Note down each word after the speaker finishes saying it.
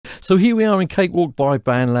So here we are in Cakewalk by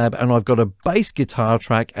Bandlab, and I've got a bass guitar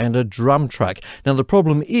track and a drum track. Now the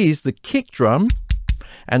problem is the kick drum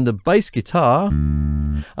and the bass guitar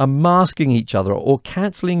are masking each other or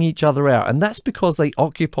cancelling each other out, and that's because they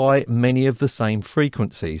occupy many of the same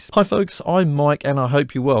frequencies. Hi folks, I'm Mike and I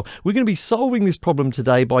hope you're well. We're going to be solving this problem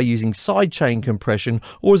today by using sidechain compression,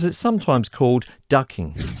 or as it's sometimes called,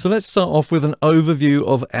 ducking. So let's start off with an overview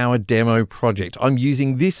of our demo project. I'm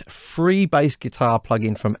using this free bass guitar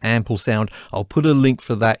plugin from Ample Sound. I'll put a link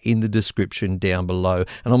for that in the description down below.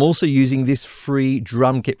 And I'm also using this free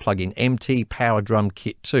drum kit plugin, MT Power Drum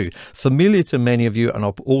Kit 2. Familiar to many of you, and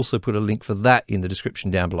I'll also put a link for that in the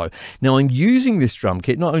description down below. Now I'm using this drum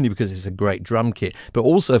kit not only because it's a great drum kit, but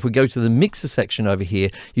also if we go to the mixer section over here,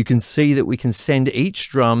 you can see that we can send each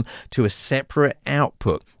drum to a separate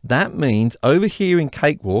output. That means over here in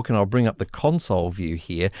Cakewalk, and I'll bring up the console view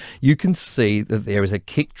here, you can see that there is a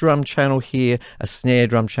kick drum channel here, a snare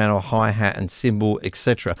drum channel, hi-hat and cymbal,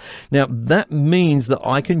 etc. Now that means that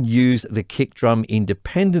I can use the kick drum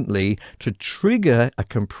independently to trigger a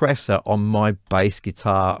compressor on my bass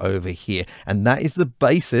guitar over here, and that is the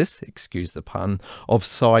basis, excuse the pun, of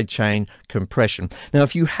sidechain compression. Now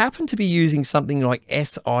if you happen to be using something like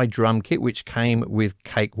SI Drum Kit, which came with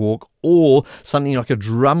Cakewalk, or something like a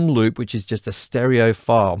drum loop, which is just a stereo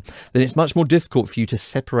file, then it's much more difficult for you to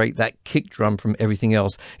separate that kick drum from everything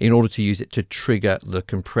else in order to use it to trigger the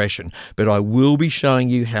compression. But I will be showing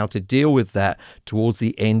you how to deal with that towards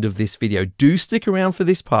the end of this video. Do stick around for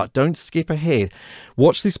this part, don't skip ahead.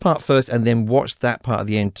 Watch this part first and then watch that part at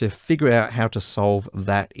the end to figure out how to solve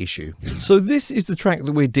that issue. So this is the track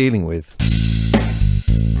that we're dealing with.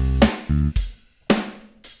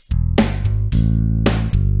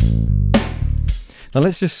 Now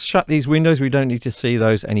let's just shut these windows. We don't need to see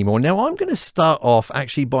those anymore. Now I'm going to start off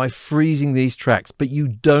actually by freezing these tracks, but you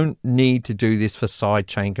don't need to do this for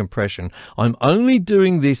sidechain compression. I'm only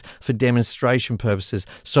doing this for demonstration purposes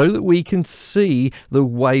so that we can see the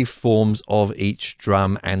waveforms of each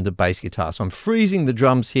drum and the bass guitar. So I'm freezing the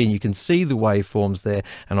drums here and you can see the waveforms there,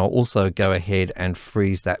 and I'll also go ahead and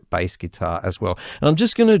freeze that bass guitar as well. And I'm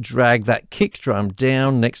just going to drag that kick drum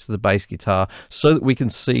down next to the bass guitar so that we can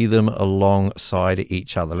see them alongside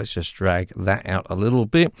each other. Let's just drag that out a little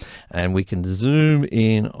bit and we can zoom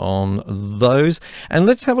in on those, and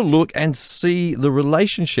let's have a look and see the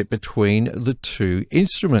relationship between the two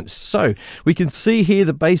instruments. So we can see here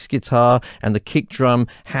the bass guitar and the kick drum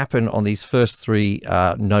happen on these first three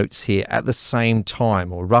notes here at the same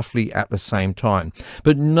time, or roughly at the same time.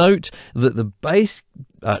 But note that the bass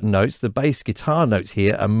guitar notes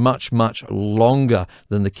here are much longer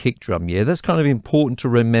than the kick drum. Yeah, that's kind of important to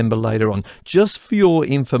remember later on. Just for your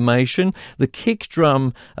information, the kick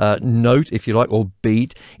drum note, if you like, or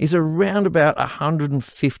beat, is around about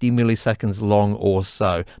 150 milliseconds long or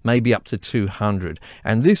so, maybe up to 200.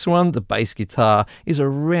 And this one, the bass guitar, is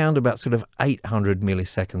around about sort of 800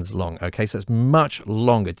 milliseconds long. Okay, so it's much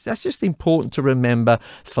longer. That's just important to remember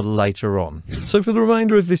for later on. So for the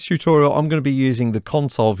remainder of this tutorial, I'm going to be using the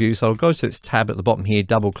console view. So I'll go to its tab at the bottom here,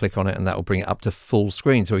 double click on it, and that will bring it up to full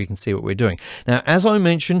screen so you can see what we're doing. Now, as I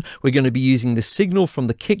mentioned, we're going to be using the signal from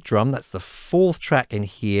the kick drum, that's the fourth track in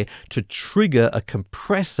here, to trigger a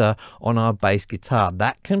compressor on our bass guitar.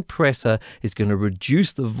 That compressor is going to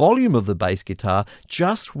reduce the volume of the bass guitar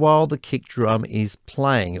just while the kick drum is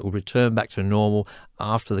playing. It will return back to normal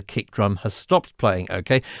after the kick drum has stopped playing.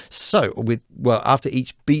 Okay, so after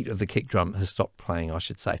each beat of the kick drum has stopped playing, I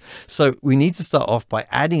should say. So we need to start off by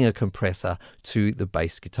adding a compressor to the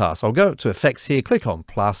bass guitar. So I'll go to effects here, click on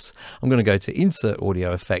plus. I'm going to go to insert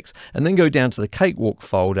audio effects and then go down to the Cakewalk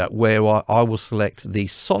folder where I will select the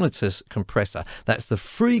Sonatus compressor. That's the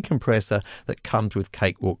free compressor that comes with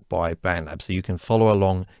Cakewalk by Bandlab, so you can follow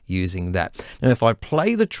along using that. Now if I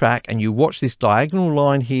play the track and you watch this diagonal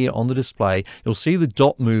line here on the display, you'll see the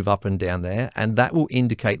dot move up and down there, and that will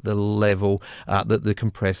indicate the level that the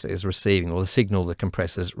compressor is receiving, or the signal the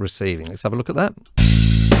compressor is receiving. Let's have a look at that.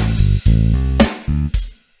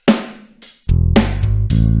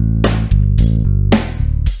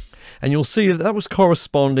 And you'll see that that was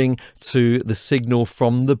corresponding to the signal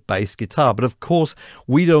from the bass guitar. But of course,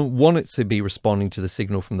 we don't want it to be responding to the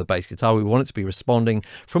signal from the bass guitar. We want it to be responding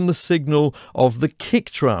from the signal of the kick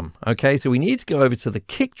drum. Okay, so we need to go over to the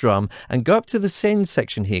kick drum and go up to the send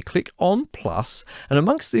section here. Click on plus, and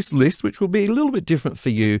amongst this list, which will be a little bit different for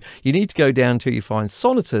you, you need to go down till you find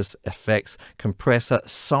Sonatus effects, compressor,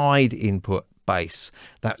 side input, bass.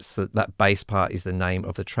 That bass part is the name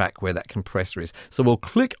of the track where that compressor is. So we'll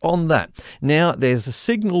click on that. Now there's a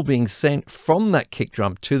signal being sent from that kick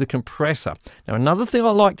drum to the compressor. Now another thing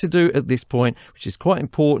I like to do at this point, which is quite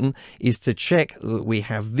important, is to check that we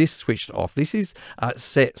have this switched off. This is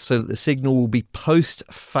set so that the signal will be post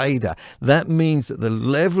fader. That means that the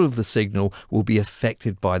level of the signal will be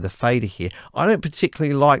affected by the fader here. I don't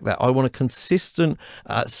particularly like that. I want a consistent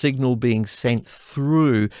signal being sent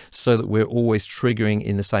through so that we're always triggering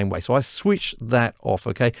in the same way. So I switch that off.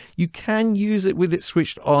 Okay, you can use it with it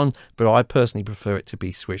switched on, but I personally prefer it to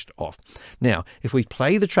be switched off. Now if we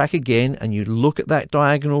play the track again and you look at that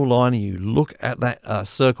diagonal line and you look at that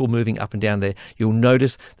circle moving up and down there, you'll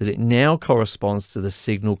notice that it now corresponds to the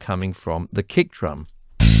signal coming from the kick drum.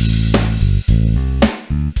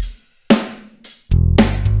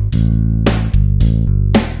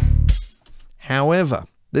 However,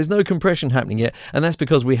 there's no compression happening yet, and that's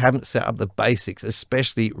because we haven't set up the basics,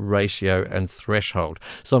 especially ratio and threshold.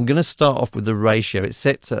 So I'm going to start off with the ratio. It's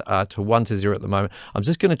set to 1:0 at the moment. I'm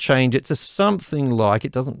just going to change it to something like,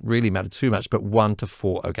 it doesn't really matter too much, but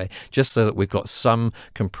 1:4, okay, just so that we've got some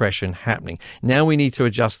compression happening. Now we need to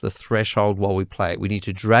adjust the threshold while we play it. We need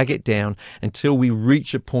to drag it down until we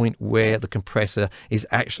reach a point where the compressor is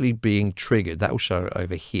actually being triggered. That will show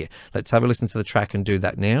over here. Let's have a listen to the track and do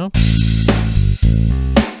that now.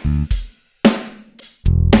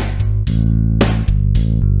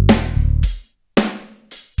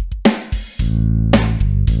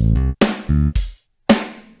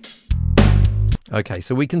 Okay,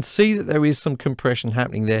 so we can see that there is some compression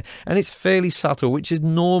happening there, and it's fairly subtle, which is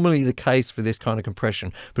normally the case for this kind of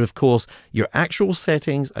compression. But of course, your actual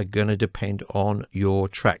settings are going to depend on your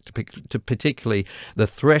track, particularly the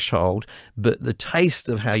threshold, but the taste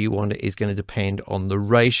of how you want it is going to depend on the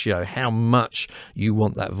ratio. How much you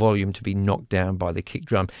want that volume to be knocked down by the kick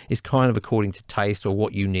drum is kind of according to taste or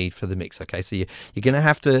what you need for the mix. Okay, so you're going to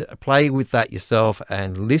have to play with that yourself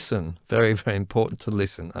and listen. Very, very important to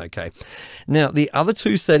listen. Okay, now the other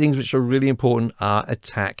two settings which are really important are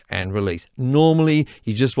attack and release. Normally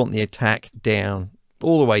you just want the attack down,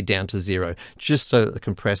 all the way down to 0, just so that the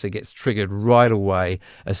compressor gets triggered right away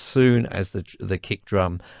as soon as the kick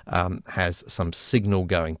drum has some signal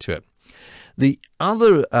going to it. The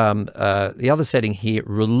other setting here,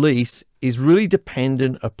 release, is really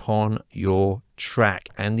dependent upon your track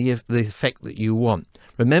and the effect that you want.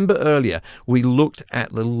 Remember earlier, we looked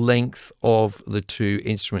at the length of the two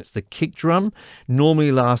instruments. The kick drum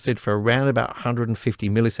normally lasted for around about 150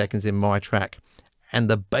 milliseconds in my track, and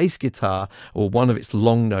the bass guitar, or one of its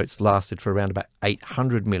long notes, lasted for around about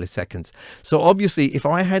 800 milliseconds. So obviously, if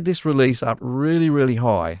I had this release up really, really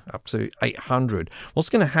high, up to 800, what's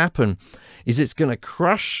going to happen is it's going to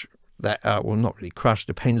crush that, well, not really crush,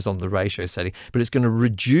 depends on the ratio setting, but it's going to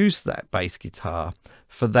reduce that bass guitar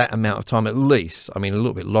for that amount of time at least. I mean, a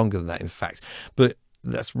little bit longer than that, in fact, but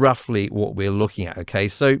that's roughly what we're looking at. Okay,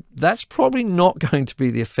 so that's probably not going to be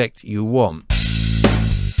the effect you want.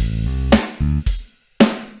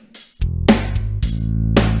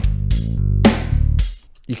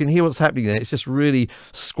 You can hear what's happening there. It's just really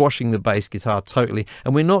squashing the bass guitar totally,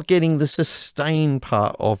 and we're not getting the sustain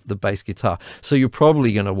part of the bass guitar. So you're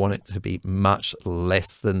probably going to want it to be much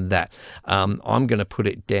less than that. I'm going to put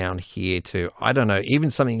it down here to, I don't know, even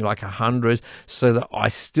something like 100, so that I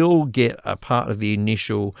still get a part of the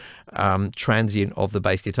initial transient of the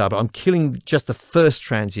bass guitar, but I'm killing just the first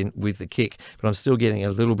transient with the kick, but I'm still getting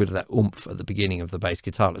a little bit of that oomph at the beginning of the bass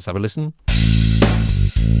guitar. Let's have a listen.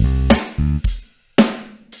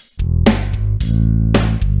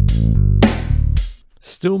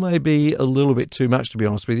 Still may be a little bit too much, to be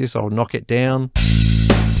honest with you, so I'll knock it down.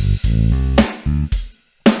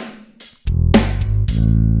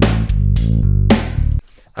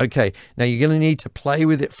 Okay, now you're going to need to play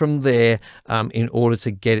with it from there in order to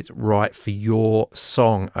get it right for your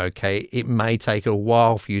song, okay? It may take a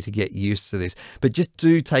while for you to get used to this, but just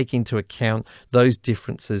do take into account those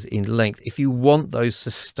differences in length. If you want those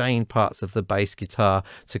sustained parts of the bass guitar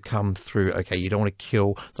to come through, okay, you don't want to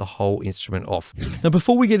kill the whole instrument off. Now,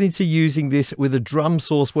 before we get into using this with a drum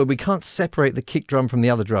source where we can't separate the kick drum from the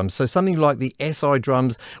other drums, so something like the SI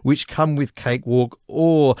drums, which come with Cakewalk,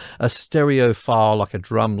 or a stereo file like a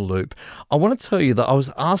drum loop, I want to tell you that I was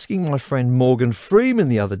asking my friend Morgan Freeman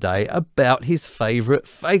the other day about his favorite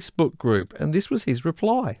Facebook group, and this was his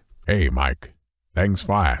reply. Hey Mike, thanks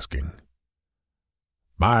for asking.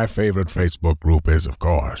 My favorite Facebook group is, of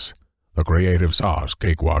course, the Creative Sauce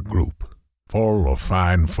Cakewalk group, full of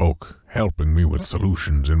fine folk helping me with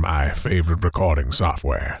solutions in my favorite recording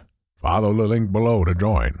software. Follow the link below to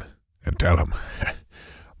join and tell them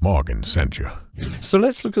Morgan sent you. So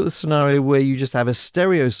let's look at the scenario where you just have a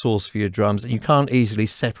stereo source for your drums and you can't easily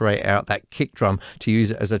separate out that kick drum to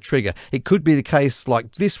use it as a trigger. It could be the case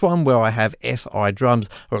like this one where I have SI drums,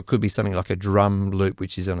 or it could be something like a drum loop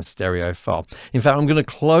which is on a stereo file. In fact, I'm going to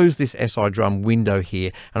close this SI drum window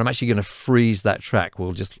here and I'm actually going to freeze that track.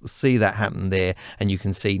 We'll just see that happen there, and you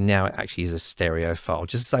can see now it actually is a stereo file,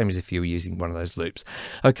 just the same as if you were using one of those loops.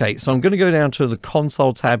 Okay, so I'm going to go down to the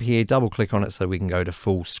console tab here, double click on it so we can go to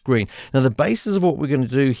full screen. Now the basis of what we're going to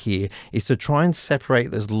do here is to try and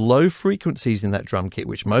separate those low frequencies in that drum kit,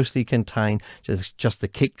 which mostly contain just the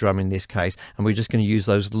kick drum in this case, and we're just going to use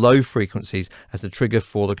those low frequencies as the trigger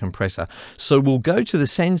for the compressor. So we'll go to the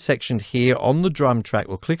send section here on the drum track,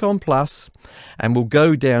 we'll click on plus, and we'll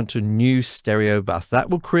go down to new stereo bus.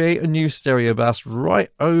 That will create a new stereo bus right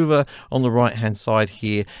over on the right hand side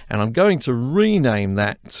here, and I'm going to rename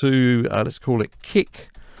that to let's call it kick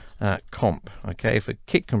comp, okay, for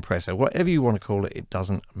kick compressor, whatever you want to call it, it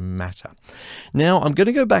doesn't matter. Now I'm going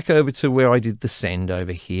to go back over to where I did the send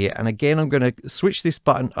over here, and again I'm going to switch this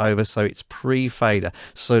button over so it's pre-fader,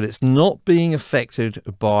 so that it's not being affected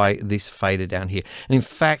by this fader down here. And in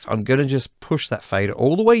fact, I'm going to just push that fader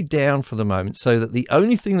all the way down for the moment, so that the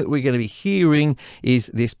only thing that we're going to be hearing is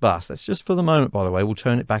this bus. That's just for the moment, by the way. We'll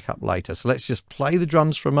turn it back up later. So let's just play the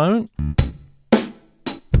drums for a moment.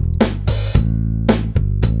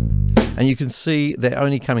 And you can see they're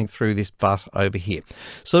only coming through this bus over here.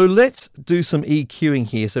 So let's do some EQing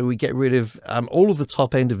here so we get rid of all of the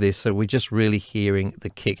top end of this, so we're just really hearing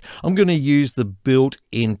the kick. I'm going to use the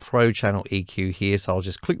built-in Pro Channel EQ here, so I'll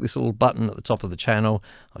just click this little button at the top of the channel.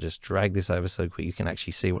 I'll just drag this over so you can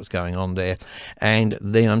actually see what's going on there. And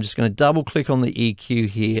then I'm just going to double click on the EQ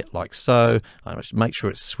here like so. I must make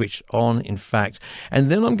sure it's switched on, in fact.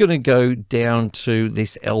 And then I'm going to go down to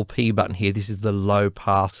this LP button here. This is the low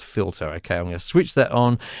pass filter. Okay, I'm going to switch that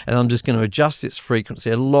on, and I'm just going to adjust its frequency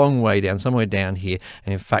a long way down, somewhere down here,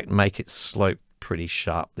 and in fact make it slope pretty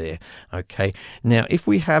sharp there. Okay, now if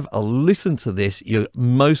we have a listen to this, you're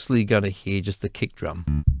mostly going to hear just the kick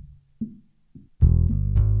drum.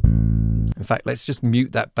 In fact, let's just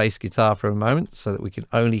mute that bass guitar for a moment so that we can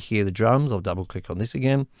only hear the drums. I'll double click on this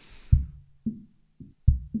again.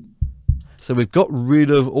 So we've got rid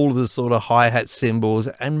of all of the sort of hi-hat cymbals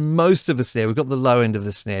and most of the snare. We've got the low end of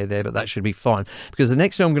the snare there, but that should be fine, because the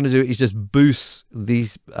next thing I'm going to do is just boost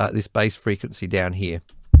these this bass frequency down here.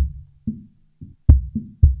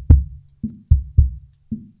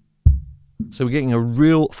 So we're getting a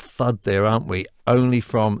real thud there, aren't we? Only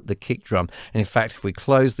from the kick drum. And in fact, if we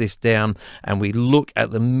close this down and we look at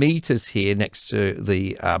the meters here next to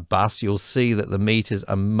the bus, you'll see that the meters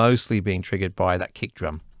are mostly being triggered by that kick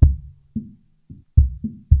drum.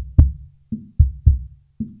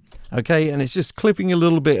 Okay, and it's just clipping a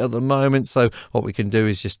little bit at the moment, so what we can do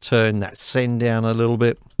is just turn that send down a little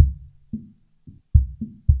bit.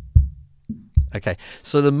 Okay,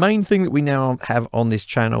 so the main thing that we now have on this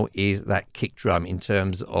channel is that kick drum in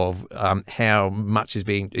terms of how much is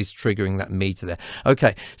triggering that meter there.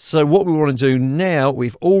 Okay, so what we want to do now,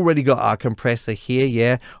 we've already got our compressor here,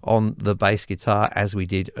 yeah, on the bass guitar as we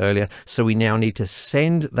did earlier. So we now need to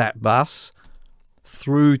send that bus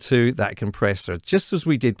through to that compressor, just as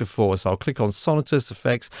we did before. So I'll click on Sonatus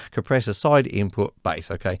Effects, Compressor Side Input, Bass.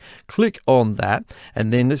 Okay, click on that,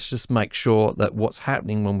 and then let's just make sure that what's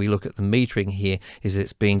happening when we look at the metering here is that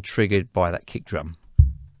it's being triggered by that kick drum.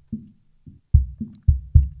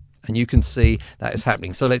 And you can see that is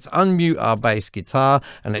happening. So let's unmute our bass guitar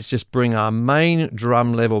and let's just bring our main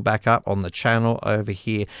drum level back up on the channel over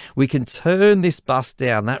here. We can turn this bus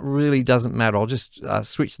down. That really doesn't matter. I'll just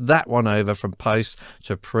switch that one over from post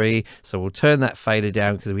to pre. So we'll turn that fader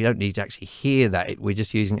down because we don't need to actually hear that. We're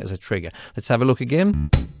just using it as a trigger. Let's have a look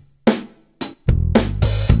again.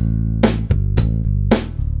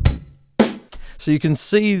 So you can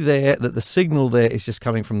see there that the signal there is just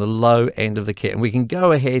coming from the low end of the kit, and we can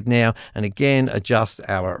go ahead now and again adjust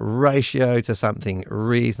our ratio to something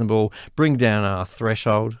reasonable, bring down our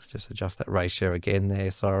threshold, just adjust that ratio again there,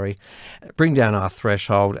 sorry, bring down our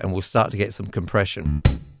threshold, and we'll start to get some compression.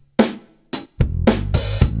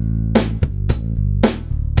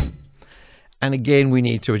 And again, we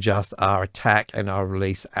need to adjust our attack and our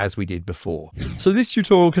release as we did before. So this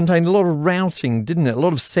tutorial contained a lot of routing, didn't it? A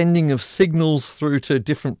lot of sending of signals through to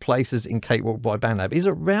different places in Cakewalk by Bandlab. Is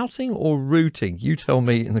it routing or routing? You tell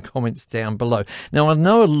me in the comments down below. Now, I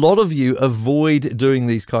know a lot of you avoid doing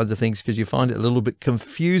these kinds of things because you find it a little bit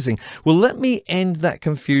confusing. Well, let me end that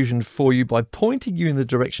confusion for you by pointing you in the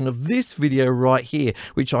direction of this video right here,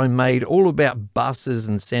 which I made all about buses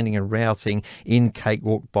and sending and routing in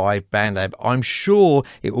Cakewalk by Bandlab. I'm sure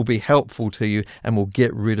it will be helpful to you and will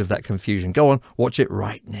get rid of that confusion. Go on, watch it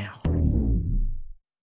right now.